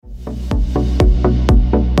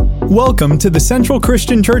Welcome to the Central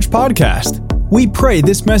Christian Church podcast. We pray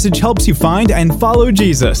this message helps you find and follow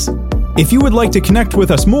Jesus. If you would like to connect with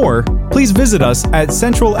us more, please visit us at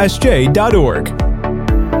centralsj.org.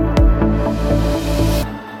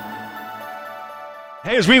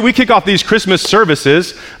 Hey, as we kick off these Christmas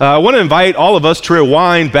services, I want to invite all of us to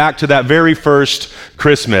rewind back to that very first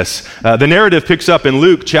Christmas. The narrative picks up in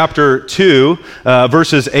Luke chapter 2,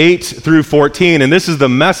 verses 8 through 14, and this is the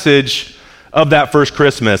message of that first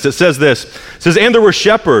Christmas. It says this, it says, "And there were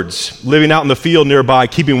shepherds living out in the field nearby,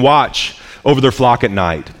 keeping watch over their flock at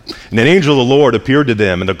night. And an angel of the Lord appeared to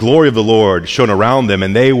them, and the glory of the Lord shone around them,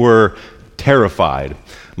 and they were terrified."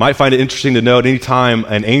 Might find it interesting to note anytime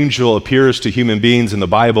an angel appears to human beings in the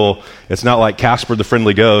Bible, it's not like Casper the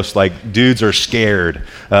Friendly Ghost, like dudes are scared,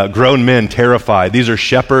 grown men terrified. These are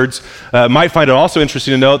shepherds. Might find it also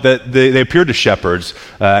interesting to note that they appear to shepherds.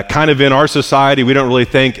 Kind of in our society, we don't really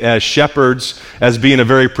think as shepherds as being a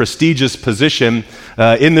very prestigious position.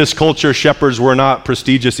 In this culture, shepherds were not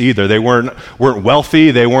prestigious either. They weren't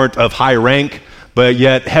wealthy, they weren't of high rank. But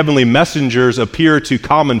yet heavenly messengers appear to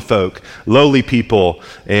common folk, lowly people,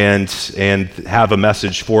 and have a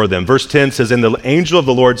message for them. Verse 10 says, "And the angel of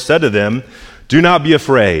the Lord said to them, 'Do not be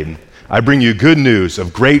afraid. I bring you good news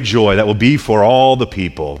of great joy that will be for all the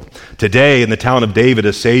people. Today in the town of David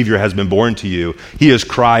a Savior has been born to you. He is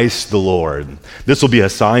Christ the Lord. This will be a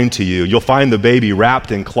sign to you. You'll find the baby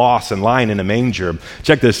wrapped in cloths and lying in a manger.'"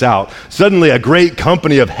 Check this out. "Suddenly a great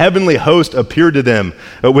company of heavenly hosts appeared to them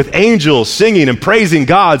with angels singing and praising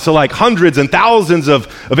God." So like hundreds and thousands of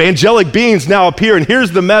angelic beings now appear. And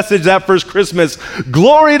here's the message that first Christmas: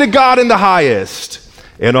 glory to God in the highest,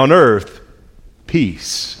 and on earth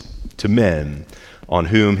peace to men on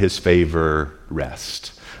whom his favor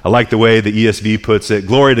rests. I like the way the ESV puts it: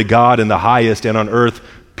 glory to God in the highest, and on earth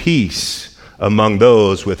peace among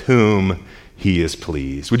those with whom he is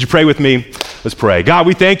pleased. Would you pray with me? Let's pray. God,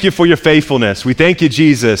 we thank you for your faithfulness. We thank you,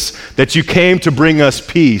 Jesus, that you came to bring us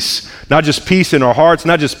peace. Not just peace in our hearts,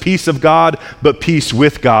 not just peace of God, but peace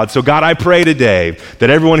with God. So God, I pray today that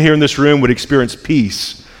everyone here in this room would experience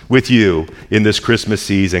peace with you in this Christmas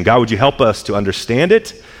season. God, would you help us to understand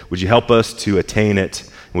it? Would you help us to attain it?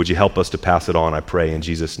 And would you help us to pass it on, I pray, in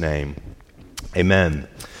Jesus' name. Amen.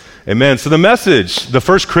 Amen. So the message, the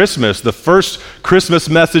first Christmas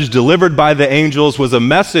message delivered by the angels was a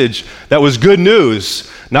message that was good news.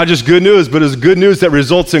 Not just good news, but it's good news that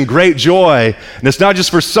results in great joy. And it's not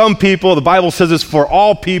just for some people. The Bible says it's for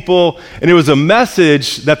all people. And it was a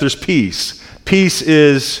message that there's peace. Peace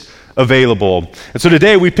is available. And so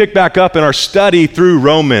today we pick back up in our study through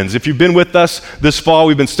Romans. If you've been with us this fall,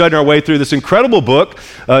 we've been studying our way through this incredible book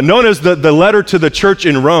known as the letter to the church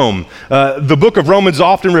in Rome. The book of Romans is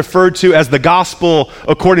often referred to as the gospel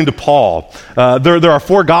according to Paul. There are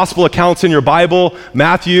 4 gospel accounts in your Bible: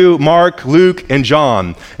 Matthew, Mark, Luke, and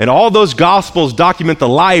John. And all those gospels document the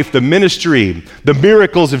life, the ministry, the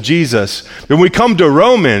miracles of Jesus. When we come to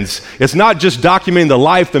Romans, it's not just documenting the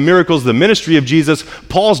life, the miracles, the ministry of Jesus.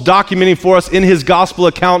 Paul's documenting for us in his gospel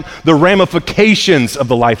account the ramifications of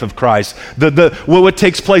the life of Christ, what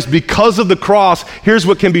takes place because of the cross. Here's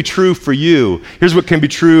what can be true for you. Here's what can be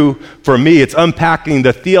true for me. It's unpacking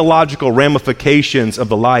the theological ramifications of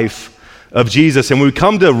the life of Jesus. And when we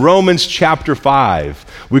come to Romans chapter 5,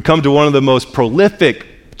 we come to one of the most prolific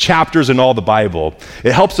chapters in all the Bible.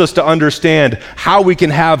 It helps us to understand how we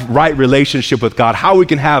can have right relationship with God, how we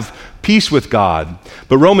can have peace with God.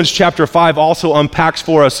 But Romans chapter 5 also unpacks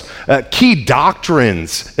for us key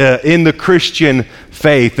doctrines in the Christian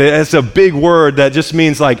faith. It's a big word that just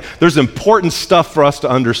means like there's important stuff for us to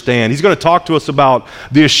understand. He's going to talk to us about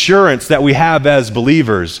the assurance that we have as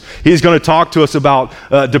believers. He's going to talk to us about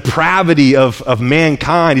depravity of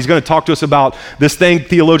mankind. He's going to talk to us about this thing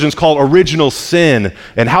theologians call original sin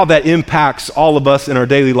and how that impacts all of us in our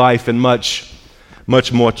daily life and much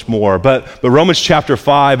more. But Romans chapter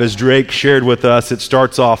 5, as Drake shared with us, it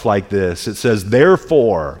starts off like this. It says,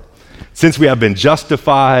 "Therefore, since we have been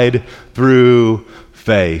justified through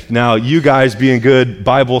faith." Now, you guys being good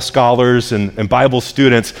Bible scholars and Bible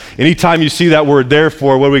students, anytime you see that word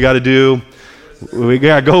therefore, what do we got to do? We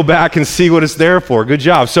got to go back and see what it's there for. Good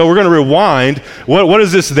job. So we're going to rewind. What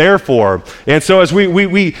is this there for? And so as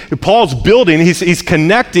Paul's building, he's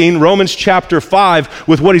connecting Romans chapter 5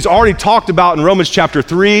 with what he's already talked about in Romans chapter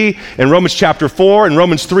 3 and Romans chapter 4 and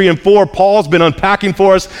Romans 3 and 4. Paul's been unpacking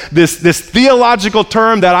for us this theological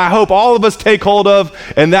term that I hope all of us take hold of,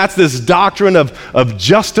 and that's this doctrine of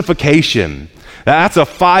justification. That's a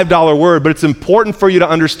 $5 word, but it's important for you to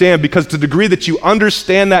understand, because to the degree that you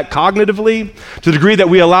understand that cognitively, to the degree that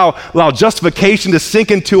we allow justification to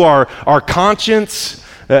sink into our conscience,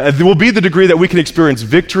 will be the degree that we can experience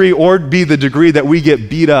victory or be the degree that we get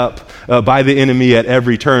beat up by the enemy at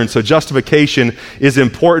every turn. So justification is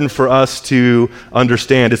important for us to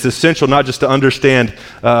understand. It's essential not just to understand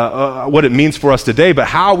what it means for us today, but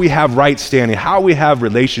how we have right standing, how we have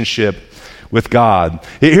relationship with God.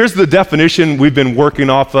 Here's the definition we've been working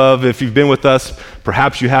off of. If you've been with us,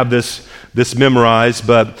 perhaps you have this memorized,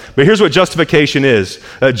 but here's what justification is.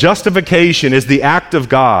 Justification is the act of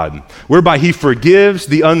God whereby he forgives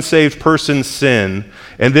the unsaved person's sin.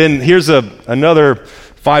 And then here's another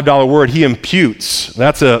 $5 word, he imputes.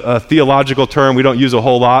 That's a theological term we don't use a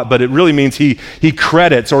whole lot, but it really means he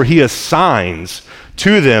credits or he assigns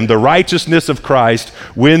to them the righteousness of Christ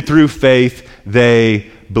when through faith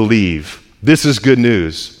they believe. This is good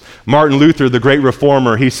news. Martin Luther, the great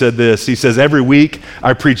reformer, he said this. He says, every week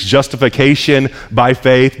I preach justification by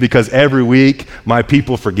faith because every week my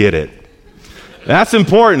people forget it. That's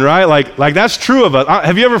important, right? Like that's true of us.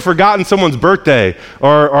 Have you ever forgotten someone's birthday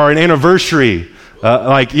or an anniversary?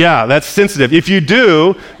 That's sensitive. If you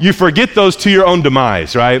do, you forget those to your own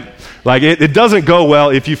demise, right? Like it doesn't go well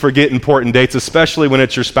if you forget important dates, especially when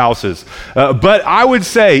it's your spouse's. But I would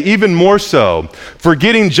say even more so,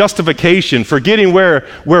 forgetting justification, forgetting where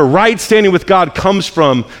right standing with God comes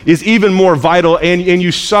from is even more vital, and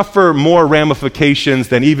you suffer more ramifications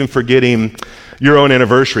than even forgetting your own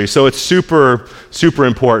anniversary. So it's super, super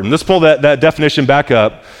important. Let's pull that definition back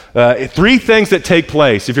up. 3 things that take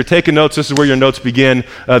place. If you're taking notes, this is where your notes begin.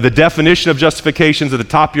 The definition of justification is at the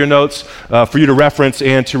top of your notes for you to reference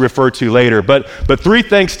and to refer to later. But 3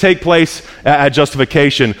 things take place at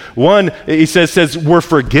justification. One, he says we're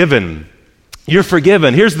forgiven. You're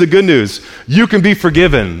forgiven. Here's the good news. You can be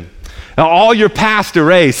forgiven. Now, all your past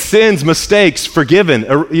erased, sins, mistakes,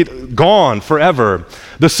 forgiven, gone forever.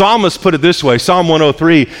 The psalmist put it this way, Psalm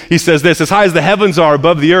 103, he says this, as high as the heavens are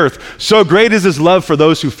above the earth, so great is his love for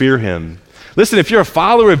those who fear him. Listen, if you're a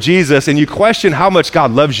follower of Jesus and you question how much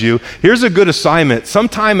God loves you, here's a good assignment.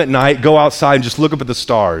 Sometime at night, go outside and just look up at the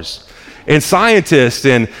stars. And scientists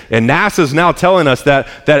and NASA's now telling us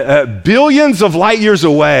that billions of light years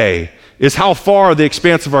away is how far the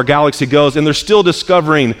expanse of our galaxy goes, and they're still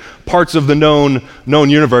discovering parts of the known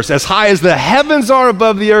universe. As high as the heavens are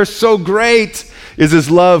above the earth, so great is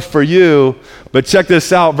his love for you. But check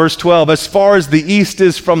this out, verse 12, as far as the east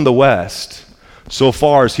is from the west, so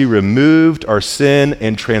far as he removed our sin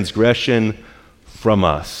and transgression from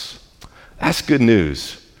us. That's good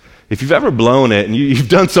news. If you've ever blown it and you've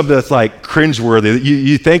done something that's like cringeworthy, that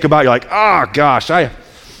you think about, you're like, oh gosh, I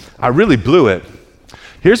really blew it.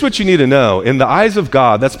 Here's what you need to know. In the eyes of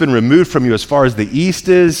God, that's been removed from you as far as the east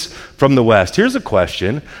is from the west. Here's a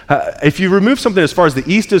question. If you remove something as far as the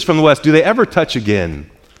east is from the west, do they ever touch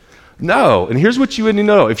again? No. And here's what you would need to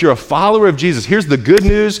know. If you're a follower of Jesus, here's the good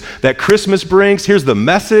news that Christmas brings. Here's the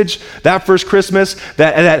message that first Christmas,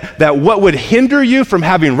 that what would hinder you from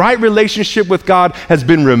having right relationship with God has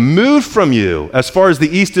been removed from you as far as the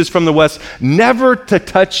east is from the west, never to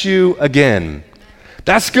touch you again.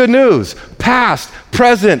 That's good news. Past,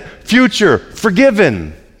 present, future,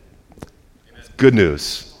 forgiven. Good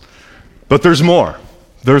news. But there's more.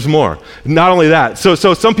 There's more. Not only that. So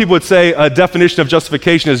some people would say a definition of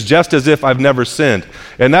justification is just as if I've never sinned.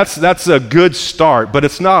 And that's a good start, but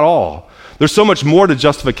it's not all. There's so much more to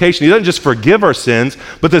justification. He doesn't just forgive our sins,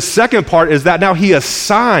 but the second part is that now he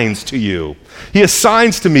assigns to you. He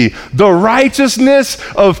assigns to me the righteousness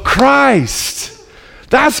of Christ.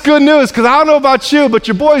 That's good news, because I don't know about you, but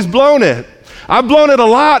your boy's blown it. I've blown it a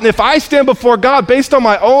lot, and if I stand before God based on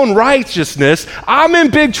my own righteousness, I'm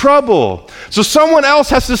in big trouble. So someone else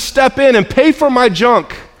has to step in and pay for my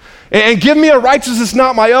junk and give me a righteousness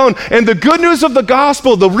not my own. And the good news of the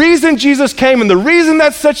gospel, the reason Jesus came and the reason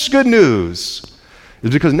that's such good news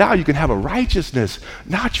is because now you can have a righteousness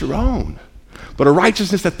not your own, but a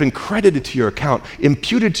righteousness that's been credited to your account,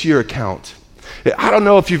 imputed to your account. I don't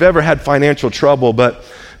know if you've ever had financial trouble, but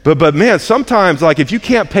man, sometimes like if you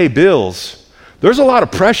can't pay bills, there's a lot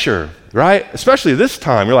of pressure, right? Especially this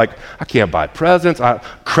time. You're like, I can't buy presents.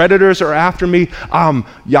 Creditors are after me. I'm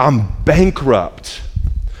bankrupt.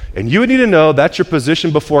 And you would need to know that's your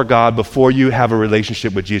position before God before you have a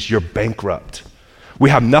relationship with Jesus. You're bankrupt. We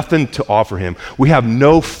have nothing to offer him. We have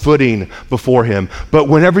no footing before him. But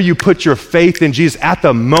whenever you put your faith in Jesus at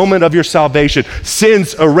the moment of your salvation,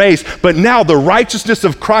 sins erased. But now the righteousness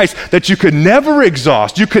of Christ that you could never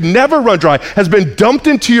exhaust, you could never run dry, has been dumped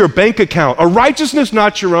into your bank account, a righteousness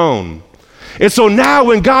not your own. And so now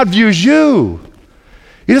when God views you,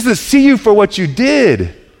 he doesn't see you for what you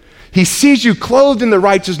did. He sees you clothed in the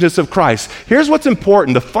righteousness of Christ. Here's what's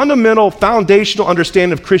important. The fundamental, foundational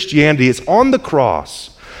understanding of Christianity is on the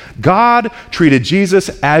cross. God treated Jesus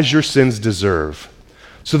as your sins deserve,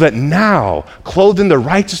 so that now, clothed in the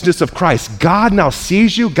righteousness of Christ, God now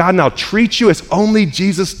sees you, God now treats you as only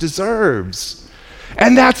Jesus deserves.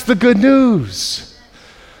 And that's the good news.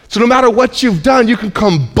 So no matter what you've done, you can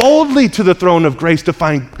come boldly to the throne of grace to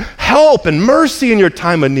find help and mercy in your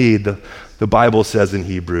time of need. The Bible says in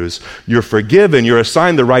Hebrews, you're forgiven, you're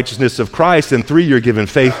assigned the righteousness of Christ, and 3, you're given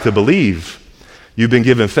faith to believe. You've been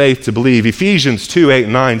given faith to believe. Ephesians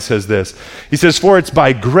 2:8-9 says this. He says, for it's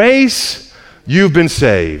by grace you've been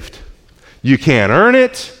saved. You can't earn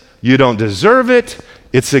it. You don't deserve it.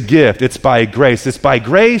 It's a gift. It's by grace. It's by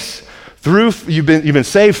grace through you've been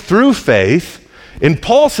saved through faith. And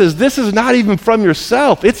Paul says this is not even from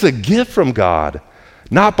yourself. It's a gift from God,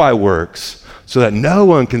 not by works, so that no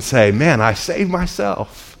one can say, man, I saved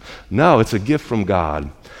myself. No, it's a gift from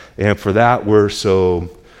God. And for that, we're so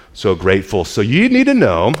grateful. So you need to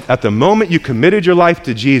know, at the moment you committed your life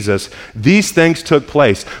to Jesus, these things took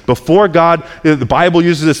place. Before God, the Bible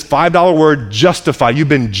uses this $5 word, justified. You've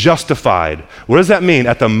been justified. What does that mean?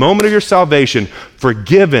 At the moment of your salvation,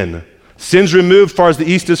 forgiven, sins removed far as the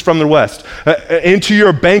east is from the west. Into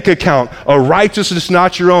your bank account, a righteousness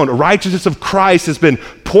not your own. A righteousness of Christ has been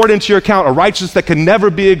poured into your account, a righteousness that can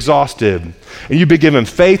never be exhausted. And you've been given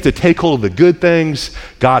faith to take hold of the good things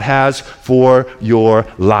God has for your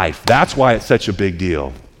life. That's why it's such a big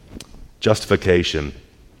deal. Justification.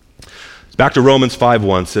 Back to Romans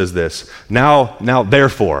 5:1 says this, now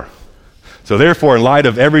therefore. So therefore, in light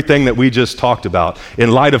of everything that we just talked about,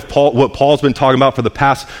 in light of what Paul's been talking about for the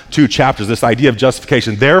past 2 chapters, this idea of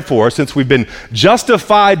justification, therefore, since we've been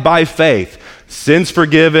justified by faith, sins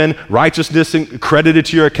forgiven, righteousness credited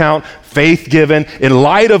to your account, faith given, in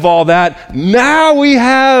light of all that, now we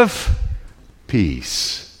have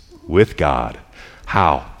peace with God.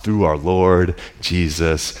 How? Through our Lord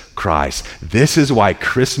Jesus Christ. This is why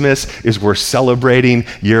Christmas is worth celebrating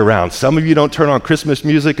year-round. Some of you don't turn on Christmas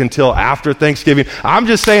music until after Thanksgiving. I'm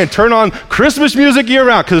just saying, turn on Christmas music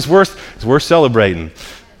year-round because it's worth celebrating.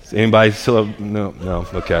 Anybody still? No.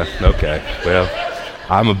 Okay. Well,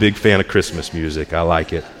 I'm a big fan of Christmas music. I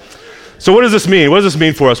like it. So what does this mean? What does this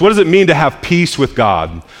mean for us? What does it mean to have peace with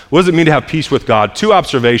God? What does it mean to have peace with God? 2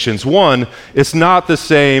 observations. 1, it's not the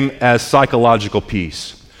same as psychological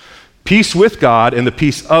peace. Peace with God and the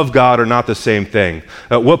peace of God are not the same thing.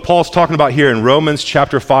 What Paul's talking about here in Romans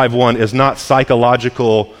chapter 5:1 is not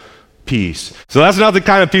psychological peace. So that's not the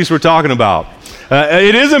kind of peace we're talking about.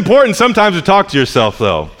 It is important sometimes to talk to yourself,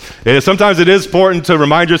 though. Sometimes it is important to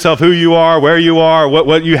remind yourself who you are, where you are,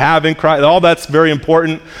 what you have in Christ. All that's very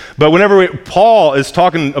important. But whenever Paul is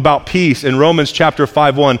talking about peace in Romans chapter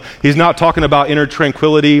 5:1, he's not talking about inner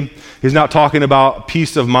tranquility. He's not talking about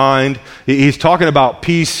peace of mind. He's talking about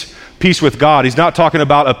peace with God. He's not talking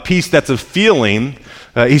about a peace that's a feeling.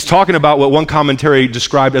 He's talking about what one commentary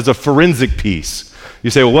described as a forensic peace. You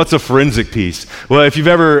say, well, what's a forensic piece? Well, if you've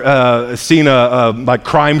ever seen a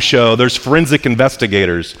crime show, there's forensic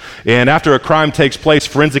investigators. And after a crime takes place,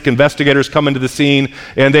 forensic investigators come into the scene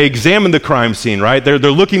and they examine the crime scene, right? They're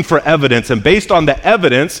looking for evidence. And based on the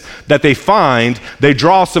evidence that they find, they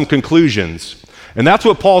draw some conclusions. And that's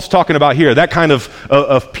what Paul's talking about here, that kind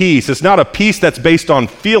of peace. It's not a peace that's based on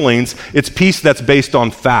feelings. It's peace that's based on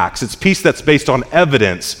facts. It's peace that's based on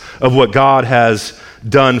evidence of what God has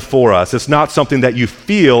done for us. It's not something that you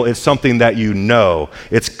feel, it's something that you know.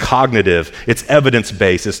 It's cognitive, it's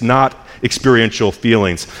evidence-based, it's not experiential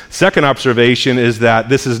feelings. Second observation is that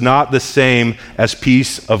this is not the same as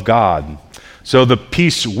peace of God. So the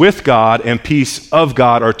peace with God and peace of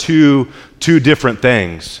God are two different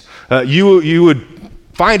things. You would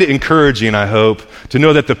find it encouraging, I hope, to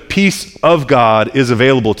know that the peace of God is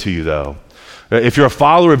available to you, though. If you're a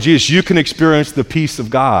follower of Jesus, you can experience the peace of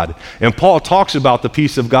God. And Paul talks about the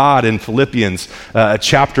peace of God in Philippians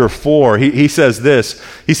chapter 4. He says this.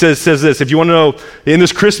 He says this, if you want to know, in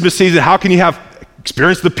this Christmas season, how can you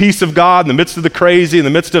experience the peace of God in the midst of the crazy, in the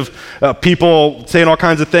midst of people saying all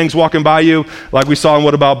kinds of things walking by you, like we saw in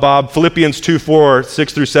What About Bob? Philippians 2:4,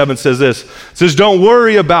 6-7 says this. It says, don't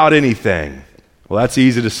worry about anything. Well, that's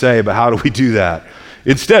easy to say, but how do we do that?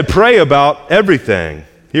 Instead, pray about everything.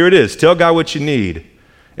 Here it is. Tell God what you need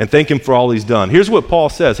and thank him for all he's done. Here's what Paul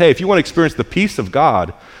says. Hey, if you want to experience the peace of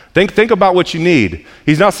God, think about what you need.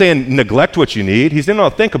 He's not saying neglect what you need. He's saying, no,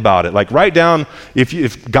 think about it. Like write down,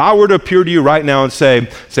 if God were to appear to you right now and say,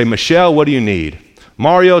 Michelle, what do you need?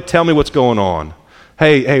 Mario, tell me what's going on.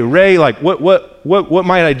 Hey, Ray, like what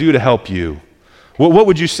might I do to help you? What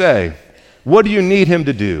would you say? What do you need him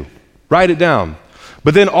to do? Write it down.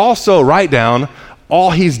 But then also write down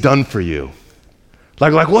all he's done for you.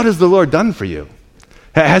 Like what has the Lord done for you?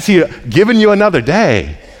 Has he given you another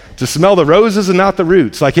day? To smell the roses and not the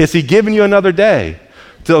roots? Like, has he given you another day?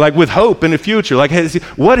 To, like, with hope in the future? Like,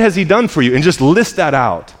 what has he done for you? And just list that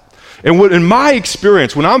out. And in my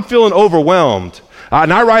experience, when I'm feeling overwhelmed,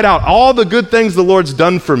 and I write out all the good things the Lord's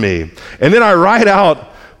done for me, and then I write out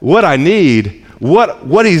what I need,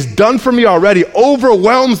 what he's done for me already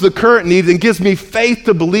overwhelms the current needs and gives me faith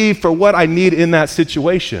to believe for what I need in that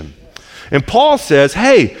situation. And Paul says,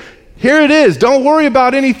 hey, here it is. Don't worry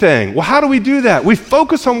about anything. Well, how do we do that? We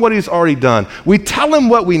focus on what he's already done. We tell him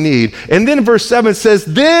what we need. And then verse 7 says,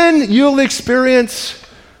 then you'll experience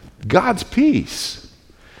God's peace,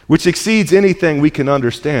 which exceeds anything we can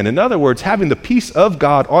understand. In other words, having the peace of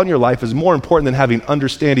God on your life is more important than having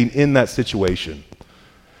understanding in that situation.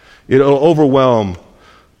 It'll overwhelm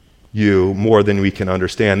you more than we can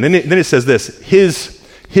understand. Then it says this,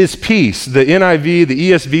 his peace. The NIV,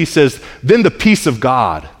 the ESV says, then the peace of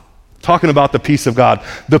God. Talking about the peace of God.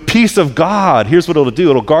 The peace of God, here's what it'll do.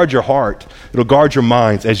 It'll guard your heart. It'll guard your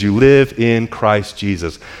minds as you live in Christ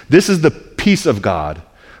Jesus. This is the peace of God.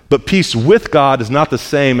 But peace with God is not the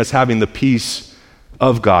same as having the peace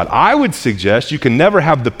of God. I would suggest you can never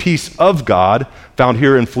have the peace of God found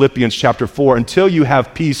here in Philippians chapter 4 until you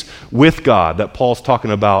have peace with God that Paul's talking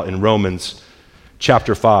about in Romans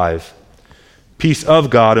chapter 5. Peace of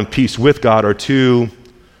God and peace with God are two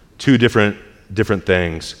different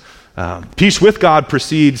things. Peace with God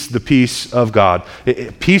precedes the peace of God.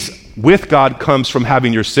 Peace with God comes from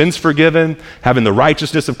having your sins forgiven, having the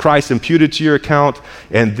righteousness of Christ imputed to your account,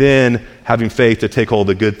 and then having faith to take hold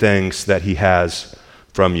of the good things that he has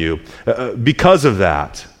from you. Because of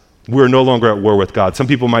that, we're no longer at war with God. Some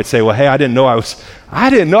people might say, well, hey, I didn't know I was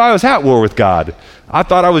at war with God. I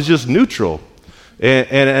thought I was just neutral.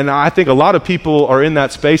 And I think a lot of people are in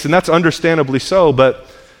that space, and that's understandably so, but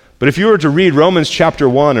if you were to read Romans chapter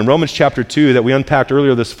 1 and Romans chapter 2 that we unpacked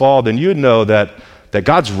earlier this fall, then you'd know that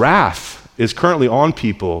God's wrath is currently on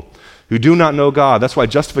people who do not know God. That's why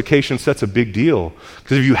justification sets a big deal.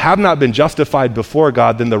 Because if you have not been justified before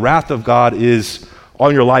God, then the wrath of God is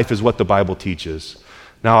on your life, is what the Bible teaches.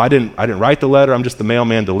 Now, I didn't write the letter. I'm just the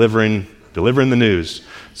mailman delivering the news.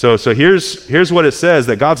 So here's what it says,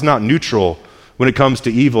 that God's not neutral when it comes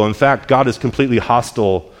to evil. In fact, God is completely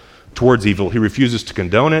hostile towards evil. He refuses to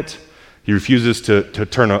condone it. He refuses to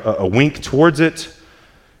turn a wink towards it.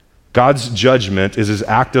 God's judgment is his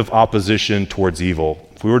active opposition towards evil.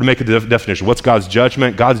 If we were to make a definition, what's God's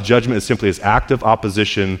judgment? God's judgment is simply his active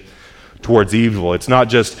opposition towards evil. It's not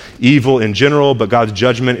just evil in general, but God's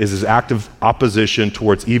judgment is his active opposition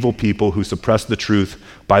towards evil people who suppress the truth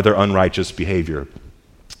by their unrighteous behavior.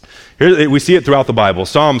 Here, we see it throughout the Bible.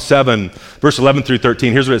 Psalm 7, verse 11 through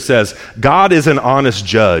 13, here's what it says. God is an honest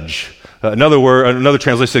judge. Another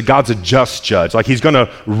translation said God's a just judge, like he's going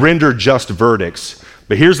to render just verdicts.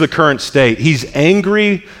 But here's the current state. He's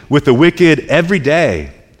angry with the wicked every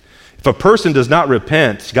day. If a person does not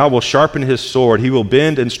repent, God will sharpen his sword. He will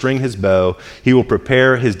bend and string his bow. He will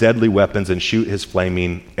prepare his deadly weapons and shoot his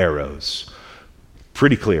flaming arrows.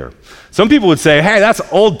 Pretty clear. Some people would say, hey, that's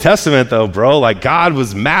Old Testament though, bro. Like God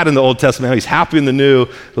was mad in the Old Testament. He's happy in the New.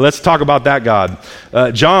 Let's talk about that God.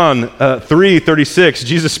 John 3:36,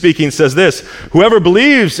 Jesus speaking says this, whoever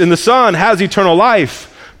believes in the Son has eternal life,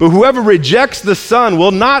 but whoever rejects the Son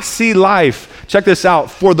will not see life. Check this out.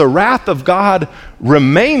 For the wrath of God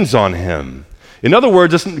remains on him. In other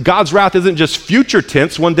words, God's wrath isn't just future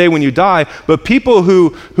tense, one day when you die, but people who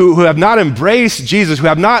have not embraced Jesus, who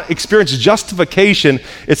have not experienced justification,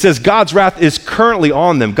 it says God's wrath is currently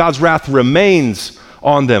on them. God's wrath remains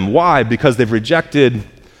on them. Why? Because they've rejected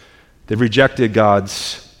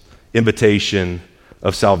God's invitation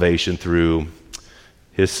of salvation through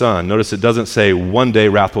his Son. Notice it doesn't say one day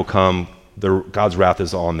wrath will come. God's wrath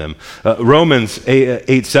is on them. Romans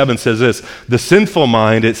 8:7 says this, the sinful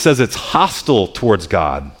mind, it says it's hostile towards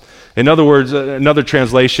God. In other words, another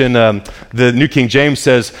translation, the New King James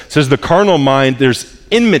says the carnal mind, there's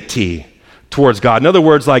enmity towards God. In other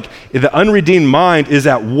words, like the unredeemed mind is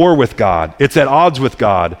at war with God. It's at odds with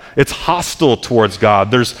God. It's hostile towards God.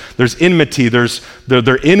 There's enmity.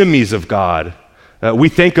 They're enemies of God. We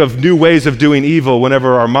think of new ways of doing evil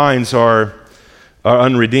whenever our minds are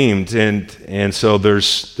unredeemed, and so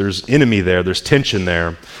there's enemy there, there's tension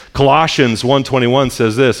there. Colossians 1:21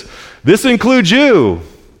 says this includes you.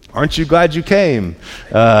 Aren't you glad you came?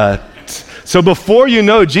 So before you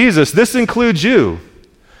know Jesus, this includes you.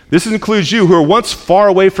 This includes you who are once far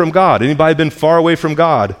away from God. Anybody been far away from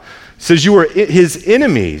God? It says you were his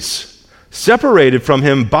enemies, separated from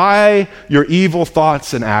him by your evil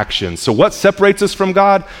thoughts and actions. So what separates us from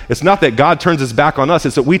God? It's not that God turns his back on us,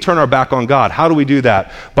 it's that we turn our back on God. How do we do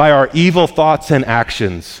that? By our evil thoughts and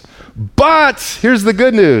actions, But here's the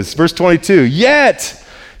good news, verse 22. Yet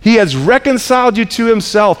he has reconciled you to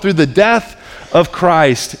himself through the death of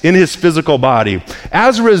Christ in his physical body.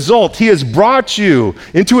 As a result, he has brought you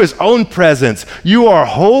into his own presence. You are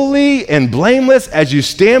holy and blameless as you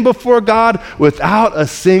stand before God without a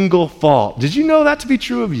single fault. Did you know that to be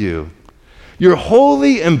true of you? You're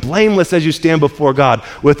holy and blameless as you stand before God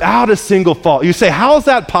without a single fault. You say, how is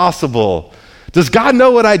that possible? Does God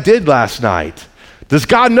know what I did last night? Does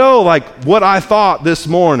God know what I thought this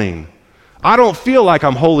morning? I don't feel like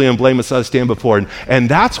I'm holy and blameless as I stand before him. And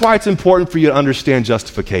that's why it's important for you to understand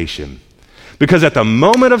justification. Because at the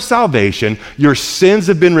moment of salvation, your sins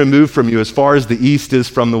have been removed from you as far as the east is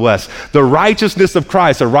from the west. The righteousness of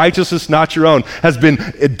Christ, a righteousness not your own, has been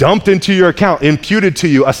dumped into your account, imputed to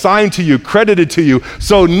you, assigned to you, credited to you.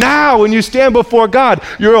 So now when you stand before God,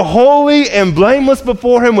 you're holy and blameless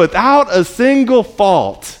before him without a single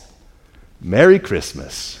fault. Merry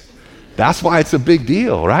Christmas. That's why it's a big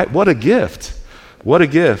deal, right? What a gift. What a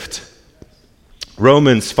gift.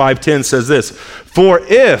 Romans 5:10 says this, for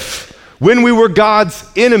if when we were God's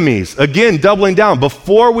enemies, again, doubling down,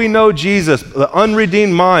 before we know Jesus, the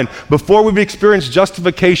unredeemed mind, before we've experienced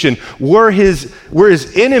justification, we're his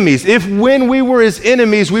enemies. If when we were his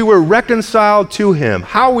enemies, we were reconciled to him.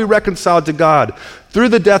 How are we reconciled to God? Through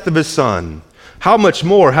the death of his son. How much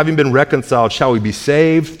more, having been reconciled, shall we be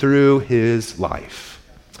saved through his life?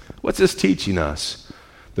 What's this teaching us?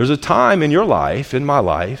 There's a time in your life, in my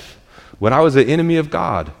life, when I was an enemy of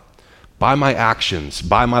God by my actions,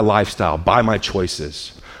 by my lifestyle, by my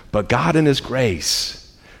choices. But God in his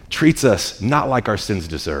grace treats us not like our sins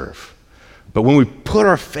deserve. But when we put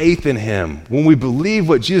our faith in him, when we believe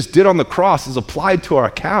what Jesus did on the cross is applied to our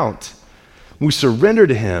account, when we surrender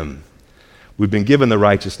to him, we've been given the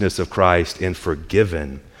righteousness of Christ and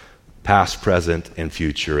forgiven, past, present, and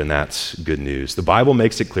future, and that's good news. The Bible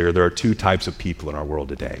makes it clear there are two types of people in our world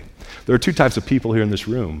today. There are two types of people here in this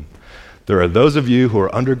room. There are those of you who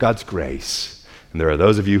are under God's grace, and there are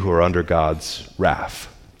those of you who are under God's wrath.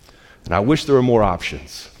 And I wish there were more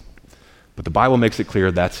options, but the Bible makes it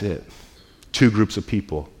clear that's it. Two groups of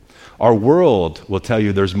people. Our world will tell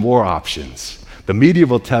you there's more options. The media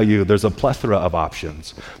will tell you there's a plethora of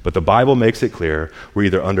options, but the Bible makes it clear we're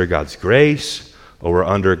either under God's grace or we're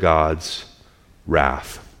under God's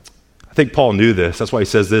wrath. I think Paul knew this. That's why he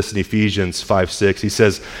says this in Ephesians 5:6. He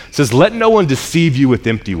says, let no one deceive you with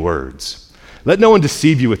empty words. Let no one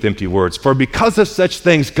deceive you with empty words. For because of such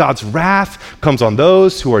things, God's wrath comes on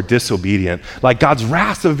those who are disobedient. Like God's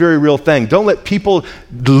wrath's a very real thing. Don't let people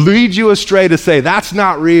lead you astray to say, that's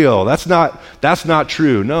not real. That's not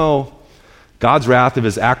true. No. God's wrath is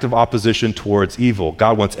his active opposition towards evil.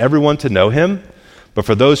 God wants everyone to know him. But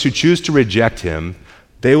for those who choose to reject him,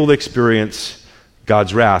 they will experience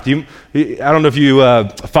God's wrath. I don't know if you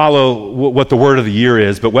follow what the word of the year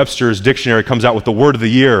is, but Webster's dictionary comes out with the word of the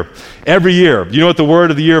year every year. You know what the word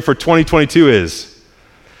of the year for 2022 is?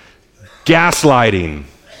 Gaslighting.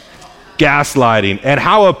 Gaslighting. And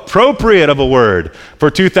how appropriate of a word for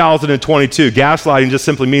 2022. Gaslighting just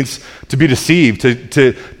simply means to be deceived,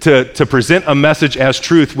 to present a message as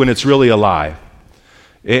truth when it's really a lie.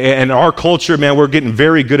 And our culture, man, we're getting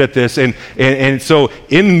very good at this. And so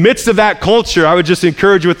in the midst of that culture, I would just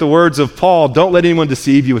encourage you with the words of Paul, don't let anyone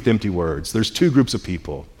deceive you with empty words. There's two groups of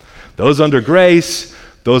people. Those under grace,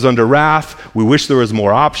 those under wrath. We wish there was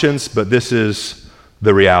more options, but this is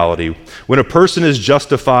the reality. When a person is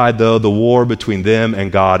justified, though, the war between them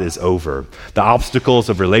and God is over. The obstacles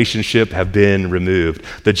of relationship have been removed.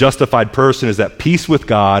 The justified person is at peace with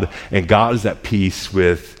God, and God is at peace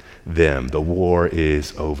with them. The war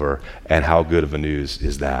is over. And how good of a news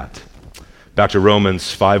is that? Back to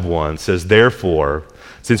Romans 5:1 says, therefore,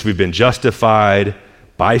 since we've been justified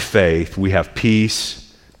by faith, we have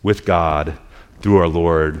peace with God through our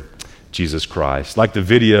Lord Jesus Christ. Like the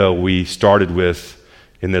video we started with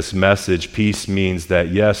in this message, peace means that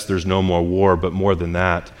yes, there's no more war, but more than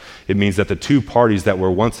that, it means that the two parties that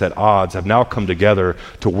were once at odds have now come together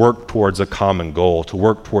to work towards a common goal, to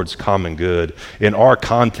work towards common good. In our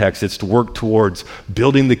context, it's to work towards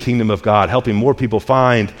building the kingdom of God, helping more people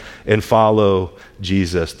find and follow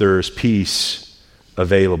Jesus. There's peace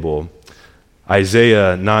available.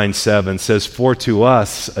 Isaiah 9:7 says, for to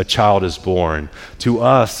us a child is born, to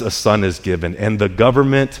us a son is given, and the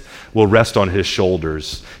government will rest on his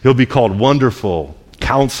shoulders. He'll be called Wonderful,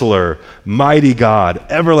 Counselor, Mighty God,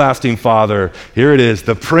 Everlasting Father. Here it is,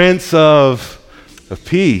 the Prince of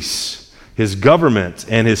Peace. His government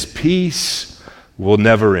and his peace will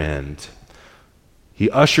never end. He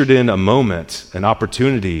ushered in a moment, an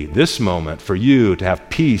opportunity, this moment for you to have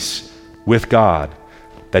peace with God.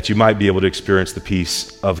 that you might be able to experience the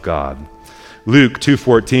peace of God. Luke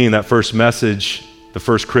 2:14, that first message, the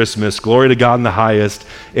first Christmas, glory to God in the highest,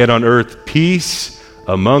 and on earth peace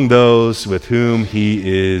among those with whom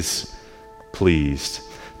he is pleased.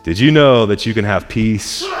 Did you know that you can have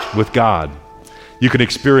peace with God? You can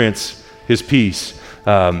experience his peace.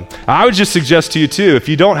 I would just suggest to you too, if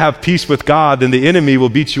you don't have peace with God, then the enemy will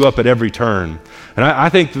beat you up at every turn. And I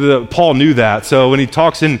think Paul knew that. So when he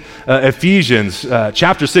talks in Ephesians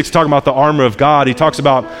chapter 6, talking about the armor of God, he talks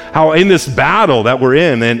about how in this battle that we're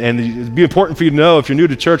in, and it'd be important for you to know if you're new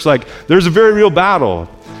to church, like there's a very real battle.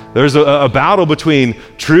 There's a battle between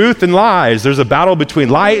truth and lies. There's a battle between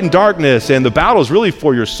light and darkness, and the battle is really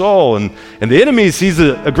for your soul. And the enemy, he's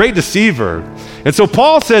a great deceiver. And so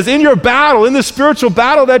Paul says, in your battle, in the spiritual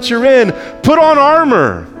battle that you're in, put on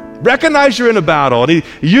armor. Recognize you're in a battle. And he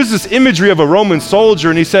uses this imagery of a Roman soldier,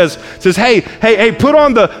 and he says, hey, put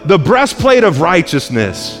on the breastplate of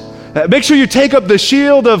righteousness. Make sure you take up the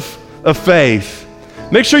shield of faith.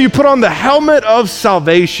 Make sure you put on the helmet of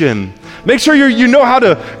salvation. Make sure you know how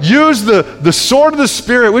to use the sword of the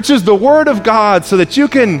Spirit, which is the word of God, so that you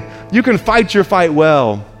can fight your fight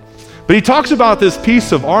well. But he talks about this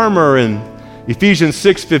piece of armor in Ephesians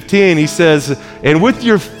 6:15. He says, and with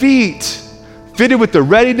your feet fitted with the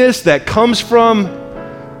readiness that comes from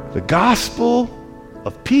the gospel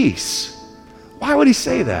of peace. Why would he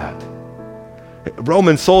say that?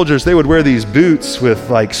 Roman soldiers, they would wear these boots with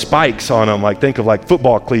like spikes on them, like think of like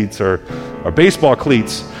football cleats or baseball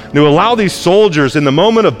cleats. And to allow these soldiers in the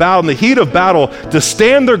moment of battle, in the heat of battle, to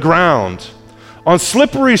stand their ground on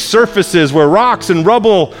slippery surfaces where rocks and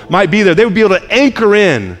rubble might be there. They would be able to anchor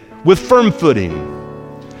in with firm footing.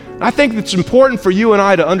 I think it's important for you and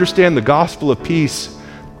I to understand the gospel of peace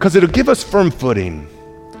because it'll give us firm footing.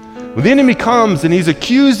 When the enemy comes and he's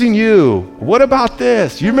accusing you, what about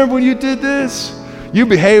this? You remember when you did this? You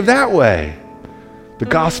behaved that way. The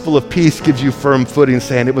gospel of peace gives you firm footing,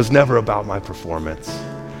 saying it was never about my performance.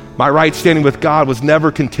 My right standing with God was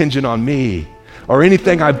never contingent on me or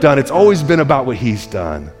anything I've done. It's always been about what he's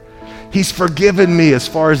done. He's forgiven me as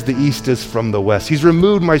far as the east is from the west. He's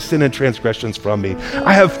removed my sin and transgressions from me.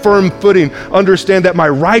 I have firm footing. Understand that my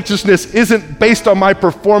righteousness isn't based on my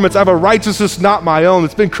performance. I have a righteousness not my own.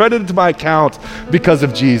 It's been credited to my account because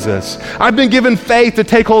of Jesus. I've been given faith to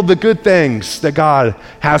take hold of the good things that God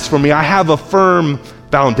has for me. I have a firm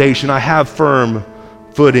foundation. I have firm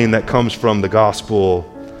footing that comes from the gospel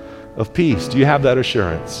of peace. Do you have that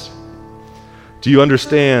assurance? Do you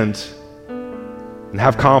understand and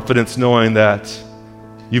have confidence knowing that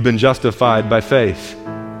you've been justified by faith,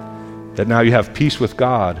 that now you have peace with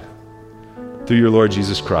God through your Lord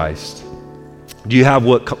Jesus Christ? Do you have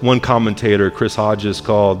what one commentator, Chris Hodges,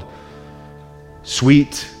 called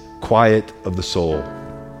sweet quiet of the soul?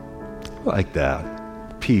 I like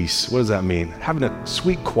that. Peace, what does that mean? Having a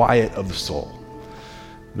sweet quiet of the soul,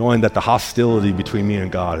 knowing that the hostility between me and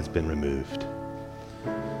God has been removed.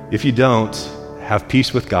 If you don't have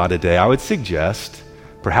peace with God today, I would suggest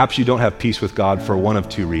perhaps you don't have peace with God for one of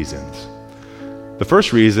two reasons. The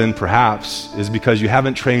first reason, perhaps, is because you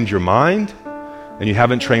haven't trained your mind and you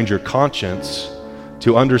haven't trained your conscience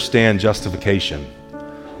to understand justification,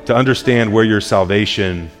 to understand where your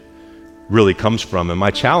salvation really comes from. And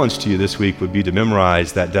my challenge to you this week would be to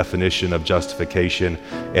memorize that definition of justification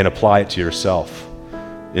and apply it to yourself.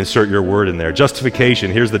 Insert your word in there.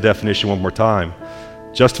 Justification, here's the definition one more time.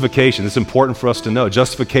 Justification, it's important for us to know.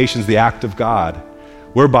 Justification is the act of God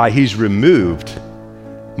whereby he's removed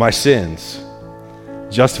my sins.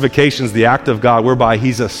 Justification is the act of God whereby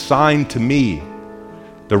he's assigned to me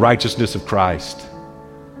the righteousness of Christ.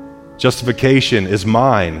 Justification is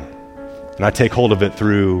mine, and I take hold of it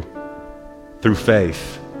through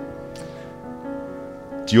faith.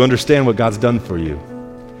 Do you understand what God's done for you?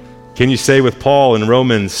 Can you say with Paul in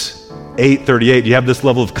Romans 8:38, you have this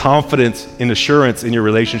level of confidence and assurance in your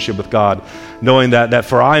relationship with God, knowing that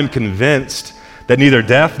for I am convinced that neither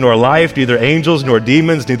death nor life, neither angels nor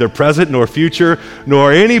demons, neither present nor future,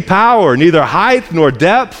 nor any power, neither height nor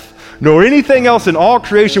depth, nor anything else in all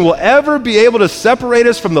creation will ever be able to separate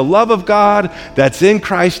us from the love of God that's in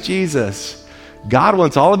Christ Jesus. God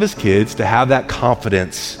wants all of his kids to have that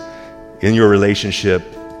confidence in your relationship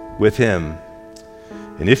with him.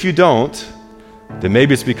 And if you don't, then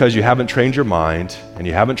maybe it's because you haven't trained your mind and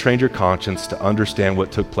you haven't trained your conscience to understand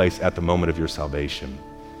what took place at the moment of your salvation.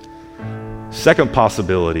 Second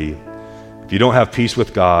possibility, if you don't have peace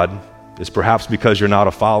with God, is perhaps because you're not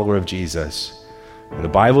a follower of Jesus. And the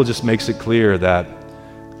Bible just makes it clear that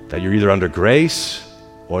you're either under grace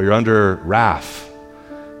or you're under wrath.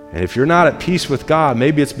 And if you're not at peace with God,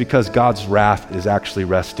 maybe it's because God's wrath is actually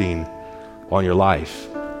resting on your life.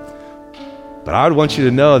 But I would want you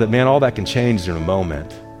to know that, man, all that can change in a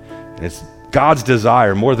moment. And it's God's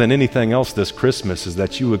desire more than anything else this Christmas is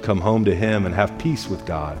that you would come home to him and have peace with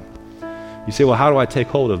God. You say, well, how do I take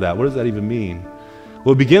hold of that? What does that even mean?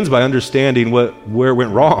 Well, it begins by understanding where it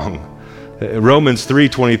went wrong. Romans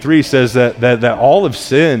 3:23 says that all have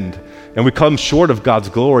sinned and we come short of God's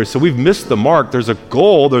glory. So we've missed the mark. There's a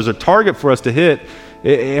goal, there's a target for us to hit,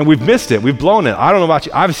 and we've missed it. We've blown it. I don't know about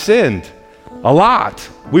you. I've sinned a lot.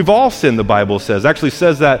 We've all sinned, the Bible says. It actually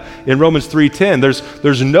says that in Romans 3:10.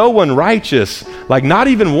 There's no one righteous, like not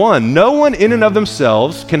even one. No one in and of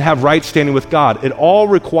themselves can have right standing with God. It all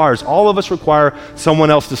of us require someone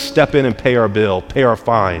else to step in and pay our bill, pay our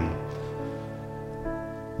fine.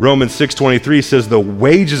 Romans 6:23 says the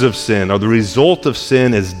wages of sin, or the result of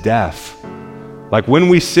sin, is death. Like when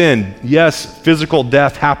we sin, yes, physical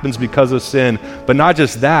death happens because of sin, but not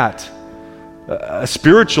just that. A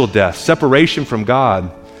spiritual death, separation from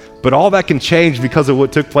God. But all that can change because of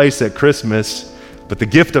what took place at Christmas. But the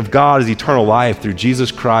gift of God is eternal life through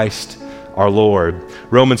Jesus Christ our Lord.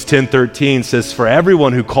 Romans 10:13 says, for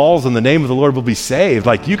everyone who calls on the name of the Lord will be saved.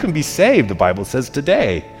 Like you can be saved, the Bible says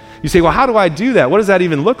today. You say, well, how do I do that? What does that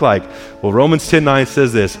even look like? Well, Romans 10:9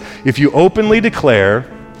 says this, if you openly declare,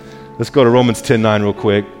 let's go to Romans 10:9 real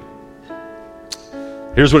quick.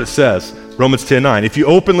 Here's what it says, Romans 10:9, if you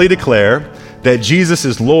openly declare that Jesus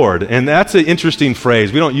is Lord, and that's an interesting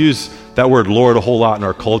phrase. We don't use that word Lord a whole lot in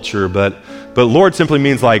our culture, but Lord simply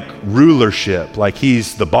means like rulership, like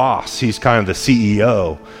he's the boss, he's kind of the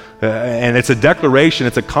CEO. And it's a declaration,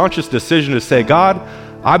 it's a conscious decision to say, God,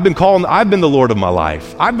 I've been the Lord of my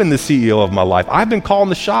life. I've been the CEO of my life. I've been calling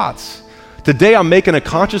the shots. Today I'm making a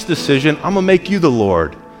conscious decision. I'm gonna make you the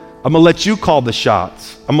Lord. I'm gonna let you call the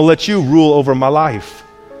shots. I'm gonna let you rule over my life.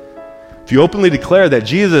 If you openly declare that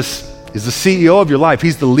Jesus is the CEO of your life,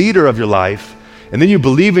 he's the leader of your life, and then you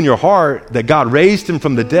believe in your heart that God raised him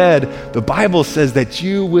from the dead, the Bible says that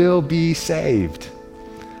you will be saved.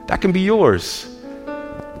 That can be yours.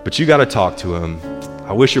 But you gotta talk to him.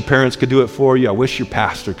 I wish your parents could do it for you. I wish your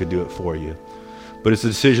pastor could do it for you. But it's a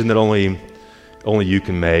decision that only you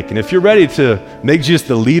can make. And if you're ready to make Jesus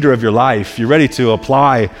the leader of your life, you're ready to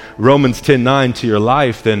apply Romans 10:9 to your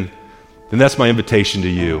life, then that's my invitation to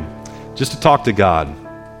you. Just to talk to God.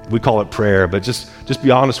 We call it prayer, but just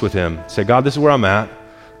be honest with him. Say, God, this is where I'm at.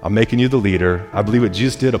 I'm making you the leader. I believe what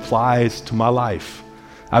Jesus did applies to my life.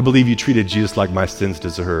 I believe you treated Jesus like my sins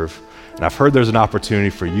deserve. And I've heard there's an opportunity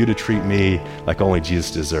for you to treat me like only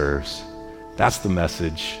Jesus deserves. That's the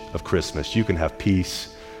message of Christmas. You can have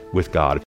peace with God.